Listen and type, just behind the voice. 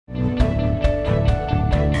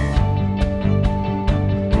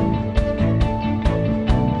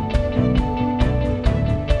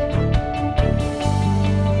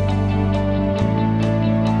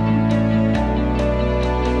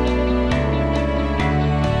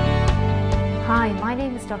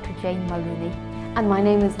Dr. Jane Mulrooney. And my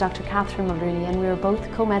name is Dr. Katherine Mulrooney, and we are both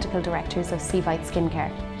co-medical directors of Seavite Skincare.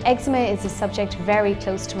 Eczema is a subject very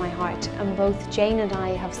close to my heart, and both Jane and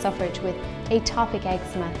I have suffered with atopic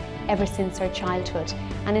eczema ever since our childhood.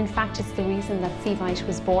 And in fact, it's the reason that Seavite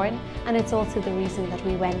was born, and it's also the reason that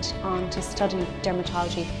we went on to study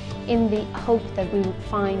dermatology, in the hope that we would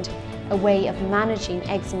find a way of managing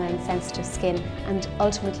eczema and sensitive skin, and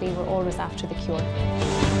ultimately we're always after the cure.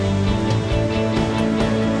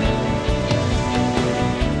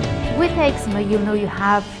 With eczema, you'll know you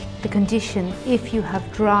have the condition if you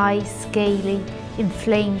have dry, scaly,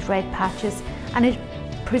 inflamed red patches, and it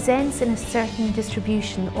presents in a certain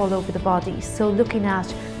distribution all over the body. So looking at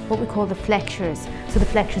what we call the flexures, so the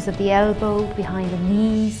flexures of the elbow, behind the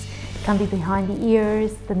knees, can be behind the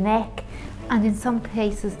ears, the neck, and in some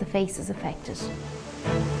cases the face is affected.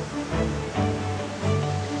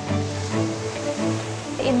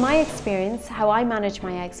 In my experience, how I manage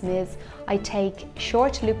my eczema is I take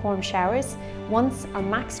short lukewarm showers once or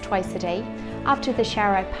max twice a day. After the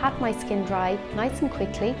shower, I pat my skin dry nice and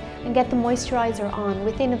quickly and get the moisturiser on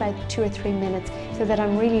within about 2 or 3 minutes, so that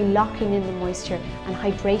I'm really locking in the moisture and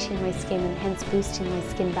hydrating my skin, and hence boosting my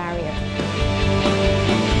skin barrier.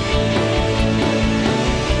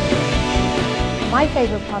 My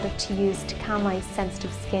favourite product to use to calm my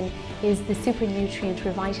sensitive skin is the Super Nutrient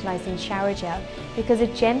Revitalising Shower Gel, because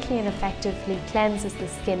it gently and effectively cleanses the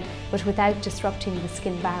skin but without disrupting the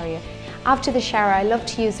skin barrier. After the shower, I love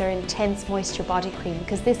to use our Intense Moisture Body Cream,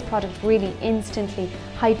 because this product really instantly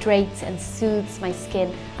hydrates and soothes my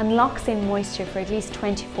skin and locks in moisture for at least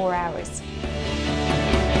 24 hours.